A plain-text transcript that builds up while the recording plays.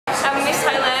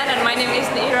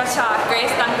Niratcha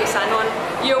Tungtisanont.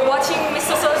 You're watching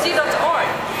Missosology.org.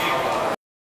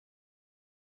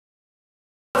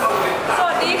 ส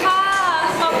วัสดีค่ะ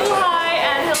Mabu hi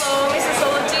and hello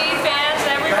Missosology fans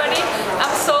and everybody.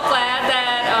 I'm so glad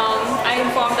that I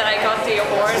informed that I got the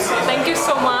award. So thank you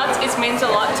so much. It means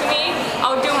a lot to me.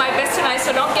 I'll do my best tonight.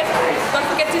 So don't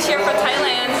forget to cheer for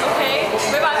Thailand. Okay.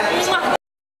 Bye bye.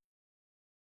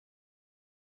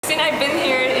 Since I've been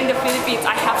here in the Philippines,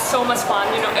 I have so much fun.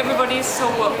 You know, everybody is so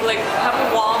have a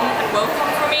warm and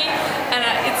welcome for me, and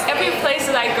it's every place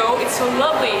that I go, it's so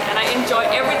lovely, and I enjoy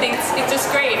everything. It's just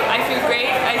great. I feel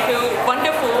great. I feel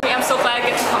wonderful. I'm so glad I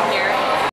get to come here.